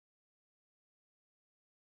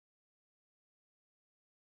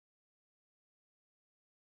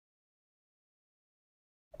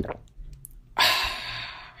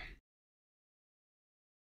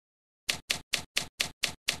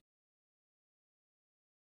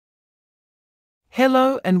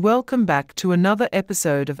Hello and welcome back to another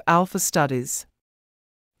episode of Alpha Studies.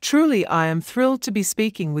 Truly, I am thrilled to be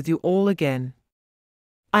speaking with you all again.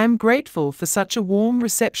 I am grateful for such a warm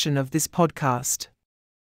reception of this podcast.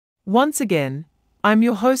 Once again, I'm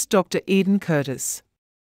your host, Dr. Eden Curtis.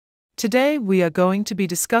 Today we are going to be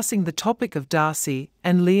discussing the topic of Darcy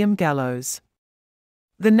and Liam Gallows.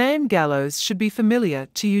 The name Gallows should be familiar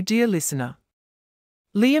to you, dear listener.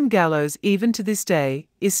 Liam Gallows, even to this day,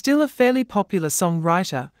 is still a fairly popular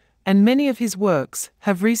songwriter, and many of his works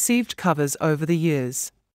have received covers over the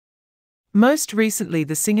years. Most recently,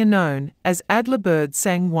 the singer known as Adler Bird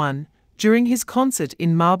sang one during his concert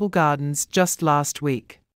in Marble Gardens just last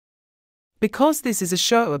week. Because this is a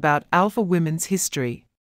show about alpha women's history,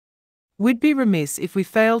 we'd be remiss if we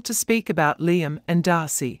failed to speak about Liam and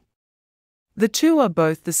Darcy. The two are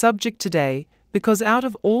both the subject today because out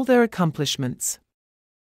of all their accomplishments,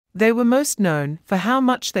 they were most known for how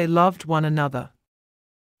much they loved one another.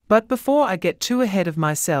 But before I get too ahead of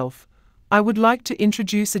myself, I would like to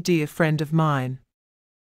introduce a dear friend of mine,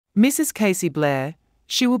 Mrs. Casey Blair.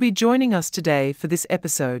 She will be joining us today for this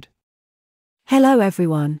episode. Hello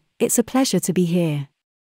everyone, it's a pleasure to be here.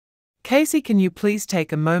 Casey, can you please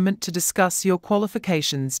take a moment to discuss your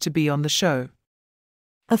qualifications to be on the show?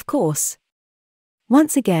 Of course.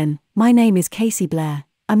 Once again, my name is Casey Blair.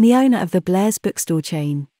 I'm the owner of the Blair's bookstore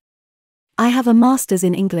chain. I have a master's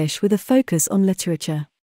in English with a focus on literature.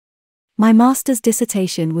 My master's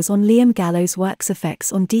dissertation was on Liam Gallows' work's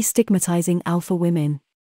effects on destigmatizing alpha women.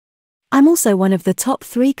 I'm also one of the top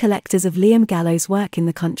 3 collectors of Liam Gallows' work in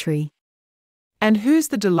the country. And who's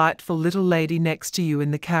the delightful little lady next to you in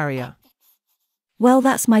the carrier? Well,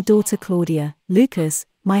 that's my daughter Claudia. Lucas,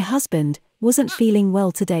 my husband, wasn't feeling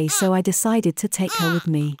well today, so I decided to take her with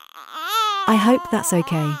me. I hope that's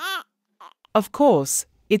okay. Of course.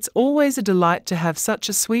 It's always a delight to have such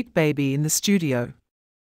a sweet baby in the studio.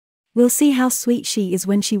 We'll see how sweet she is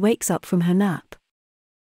when she wakes up from her nap.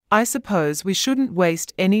 I suppose we shouldn't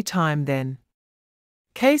waste any time then.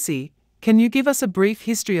 Casey, can you give us a brief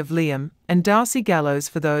history of Liam and Darcy Gallows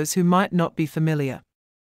for those who might not be familiar?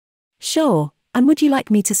 Sure, and would you like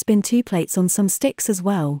me to spin 2 plates on some sticks as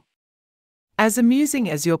well? As amusing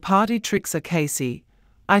as your party tricks are, Casey,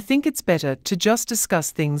 I think it's better to just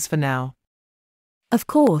discuss things for now. Of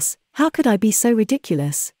course, how could I be so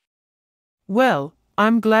ridiculous? Well,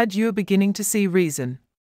 I'm glad you're beginning to see reason.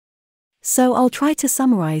 So I'll try to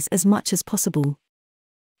summarize as much as possible.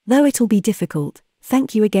 Though it'll be difficult,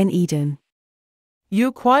 thank you again, Eden.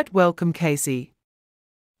 You're quite welcome, Casey.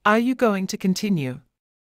 Are you going to continue?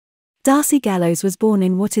 Darcy Gallows was born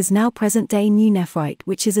in what is now present-day New Nephrite,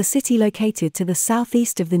 which is a city located to the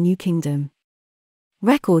southeast of the New Kingdom.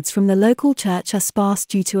 Records from the local church are sparse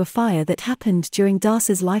due to a fire that happened during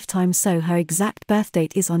Darcy's lifetime, so her exact birth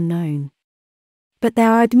date is unknown. But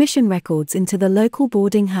there are admission records into the local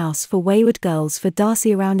boarding house for wayward girls for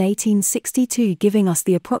Darcy around 1862, giving us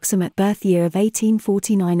the approximate birth year of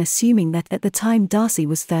 1849, assuming that at the time Darcy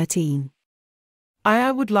was 13.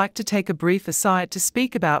 I would like to take a brief aside to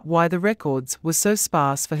speak about why the records were so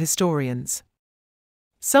sparse for historians.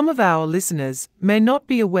 Some of our listeners may not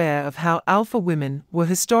be aware of how alpha women were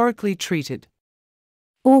historically treated.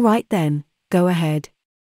 All right then, go ahead.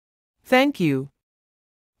 Thank you.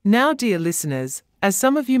 Now, dear listeners, as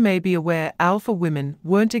some of you may be aware, alpha women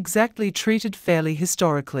weren't exactly treated fairly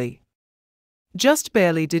historically. Just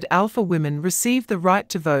barely did alpha women receive the right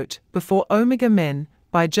to vote before omega men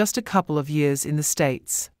by just a couple of years in the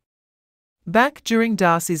States. Back during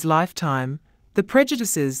Darcy's lifetime, the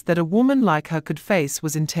prejudices that a woman like her could face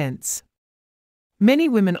was intense. Many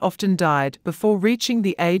women often died before reaching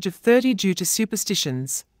the age of 30 due to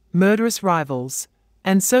superstitions, murderous rivals,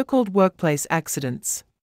 and so-called workplace accidents.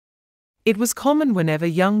 It was common whenever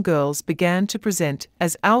young girls began to present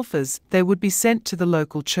as alphas, they would be sent to the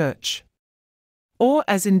local church. Or,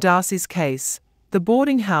 as in Darcy's case, the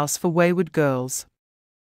boarding house for wayward girls.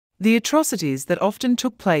 The atrocities that often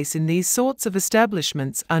took place in these sorts of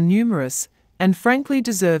establishments are numerous, and frankly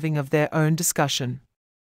deserving of their own discussion.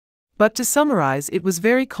 But to summarize, it was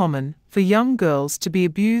very common for young girls to be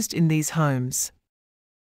abused in these homes.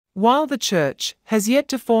 While the church has yet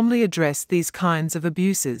to formally address these kinds of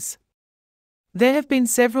abuses, there have been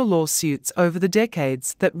several lawsuits over the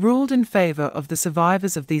decades that ruled in favor of the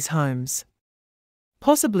survivors of these homes,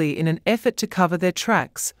 possibly in an effort to cover their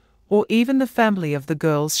tracks, or even the family of the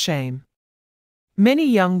girl's shame. Many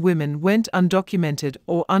young women went undocumented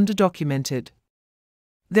or underdocumented.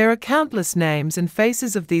 There are countless names and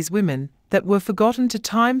faces of these women that were forgotten to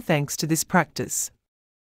time thanks to this practice.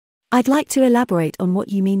 I'd like to elaborate on what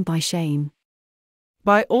you mean by shame.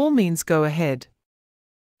 By all means, go ahead.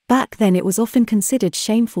 Back then it was often considered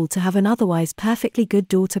shameful to have an otherwise perfectly good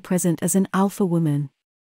daughter present as an alpha woman.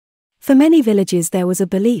 For many villages there was a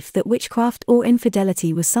belief that witchcraft or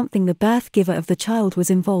infidelity was something the birth giver of the child was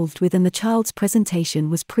involved with, and the child's presentation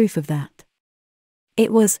was proof of that.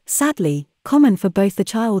 It was, sadly, common for both the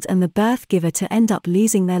child and the birth giver to end up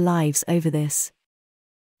losing their lives over this.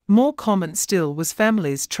 More common still was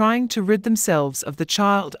families trying to rid themselves of the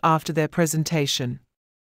child after their presentation.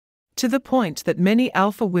 To the point that many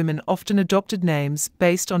alpha women often adopted names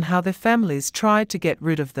based on how their families tried to get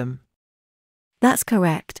rid of them. That's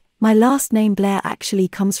correct. My last name Blair actually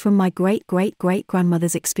comes from my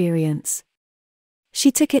great-great-great-grandmother's experience.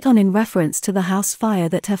 She took it on in reference to the house fire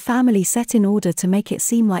that her family set in order to make it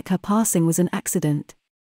seem like her passing was an accident.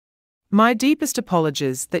 My deepest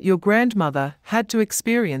apologies that your grandmother had to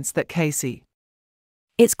experience that, Casey.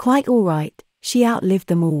 It's quite all right, she outlived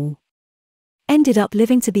them all. Ended up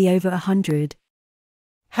living to be over 100.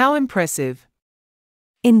 How impressive.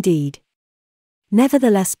 Indeed.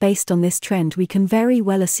 Nevertheless, based on this trend, we can very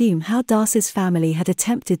well assume how Darcy's family had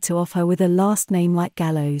attempted to off her with a last name like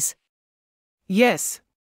Gallows. Yes.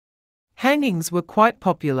 Hangings were quite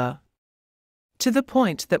popular. To the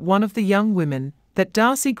point that one of the young women that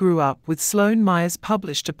Darcy grew up with, Sloane Myers,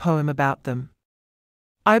 published a poem about them.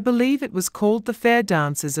 I believe it was called The Fair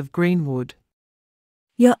Dances of Greenwood.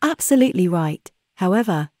 You're absolutely right,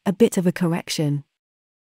 however, a bit of a correction.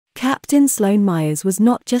 Captain Sloane Myers was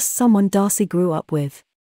not just someone Darcy grew up with.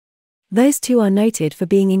 Those two are noted for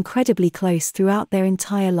being incredibly close throughout their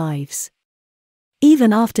entire lives.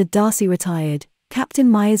 Even after Darcy retired, Captain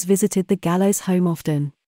Myers visited the Gallows home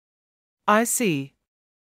often. I see.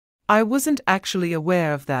 I wasn't actually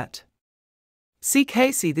aware of that. See,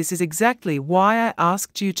 Casey, this is exactly why I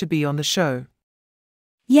asked you to be on the show.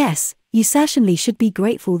 Yes, you certainly should be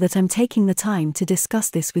grateful that I'm taking the time to discuss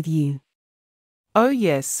this with you. Oh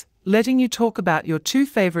yes, letting you talk about your two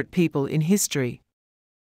favorite people in history.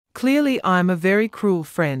 Clearly I'm a very cruel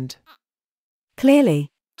friend.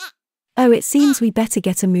 Clearly. Oh, it seems we better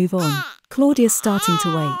get a move on. Claudia's starting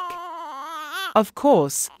to wake. Of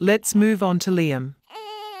course, let's move on to Liam.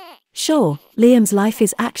 Sure, Liam's life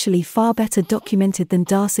is actually far better documented than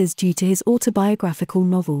Darcy's due to his autobiographical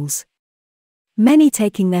novels. Many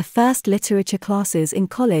taking their first literature classes in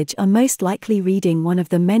college are most likely reading one of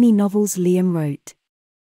the many novels Liam wrote.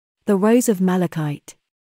 The Rose of Malachite.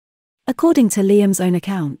 According to Liam's own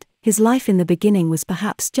account, his life in the beginning was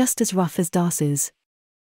perhaps just as rough as Darcy's.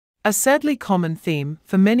 A sadly common theme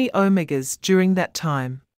for many Omegas during that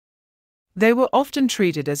time. They were often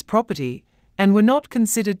treated as property and were not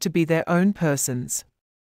considered to be their own persons.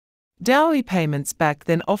 Dowry payments back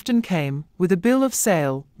then often came with a bill of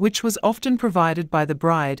sale, which was often provided by the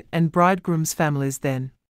bride and bridegroom's families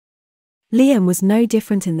then. Liam was no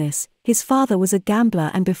different in this. His father was a gambler,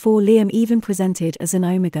 and before Liam even presented as an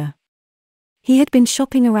Omega, he had been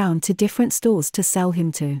shopping around to different stores to sell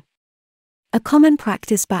him to. A common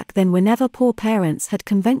practice back then whenever poor parents had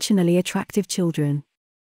conventionally attractive children.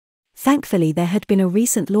 Thankfully, there had been a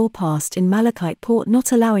recent law passed in Malachite Port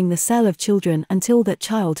not allowing the sale of children until that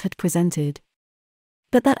child had presented.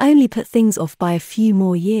 But that only put things off by a few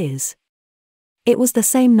more years. It was the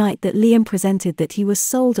same night that Liam presented that he was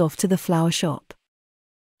sold off to the flower shop.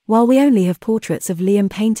 While we only have portraits of Liam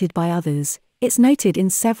painted by others, it's noted in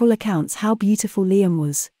several accounts how beautiful Liam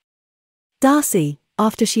was. Darcy,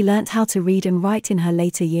 after she learnt how to read and write in her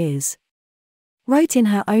later years, wrote in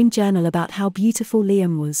her own journal about how beautiful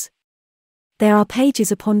Liam was. There are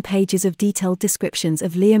pages upon pages of detailed descriptions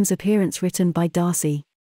of Liam's appearance written by Darcy.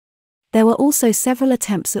 There were also several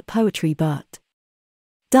attempts at poetry, but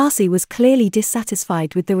Darcy was clearly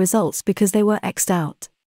dissatisfied with the results because they were X'd out.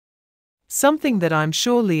 Something that I'm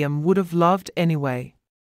sure Liam would have loved anyway.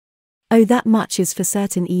 Oh, that much is for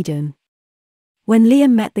certain, Eden. When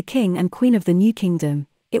Liam met the king and queen of the New Kingdom,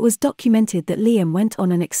 it was documented that Liam went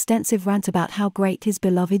on an extensive rant about how great his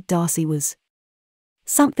beloved Darcy was.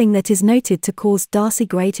 Something that is noted to cause Darcy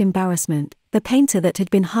great embarrassment. The painter that had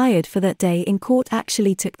been hired for that day in court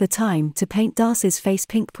actually took the time to paint Darcy's face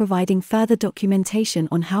pink, providing further documentation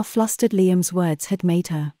on how flustered Liam's words had made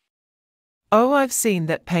her. Oh, I've seen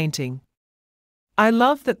that painting. I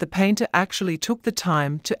love that the painter actually took the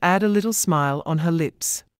time to add a little smile on her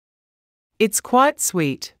lips. It's quite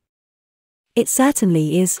sweet. It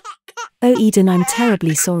certainly is. Oh, Eden, I'm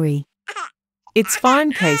terribly sorry. It's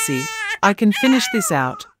fine, Casey. I can finish this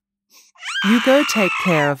out. You go take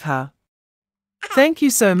care of her. Thank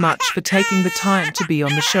you so much for taking the time to be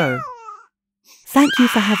on the show. Thank you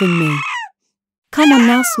for having me. Come on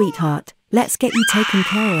now, sweetheart, let's get you taken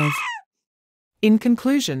care of. In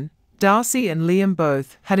conclusion, Darcy and Liam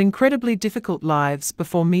both had incredibly difficult lives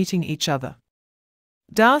before meeting each other.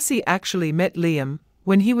 Darcy actually met Liam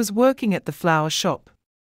when he was working at the flower shop.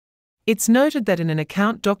 It's noted that in an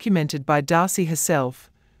account documented by Darcy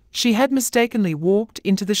herself, she had mistakenly walked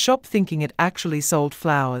into the shop thinking it actually sold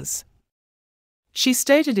flowers. She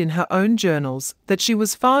stated in her own journals that she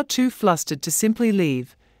was far too flustered to simply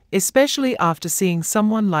leave, especially after seeing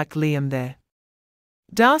someone like Liam there.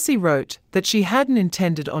 Darcy wrote that she hadn't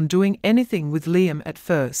intended on doing anything with Liam at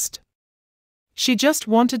first. She just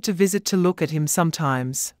wanted to visit to look at him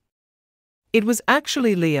sometimes. It was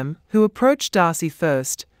actually Liam who approached Darcy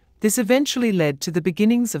first. This eventually led to the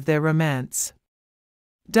beginnings of their romance.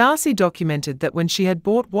 Darcy documented that when she had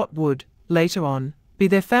bought what would, later on, be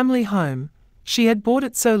their family home, she had bought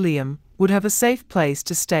it so Liam would have a safe place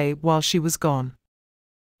to stay while she was gone.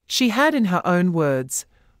 She had, in her own words,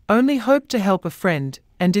 only hoped to help a friend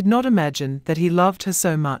and did not imagine that he loved her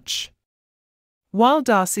so much. While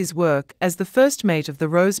Darcy's work as the first mate of the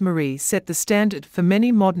Rose Marie set the standard for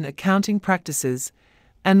many modern accounting practices,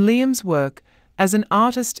 and Liam's work as an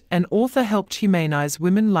artist and author helped humanize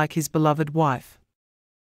women like his beloved wife.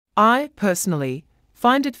 I, personally,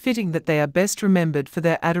 find it fitting that they are best remembered for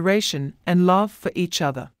their adoration and love for each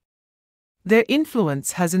other. Their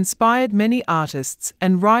influence has inspired many artists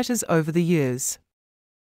and writers over the years.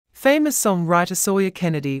 Famous songwriter Sawyer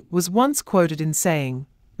Kennedy was once quoted in saying,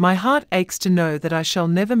 "My heart aches to know that I shall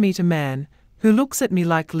never meet a man who looks at me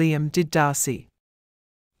like Liam did Darcy."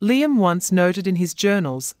 Liam once noted in his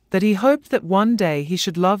journals that he hoped that one day he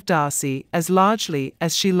should love Darcy as largely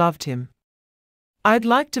as she loved him. I'd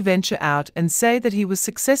like to venture out and say that he was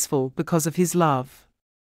successful because of his love.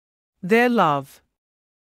 Their love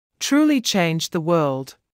truly changed the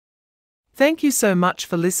world. Thank you so much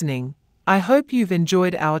for listening. I hope you've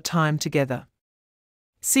enjoyed our time together.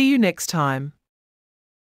 See you next time.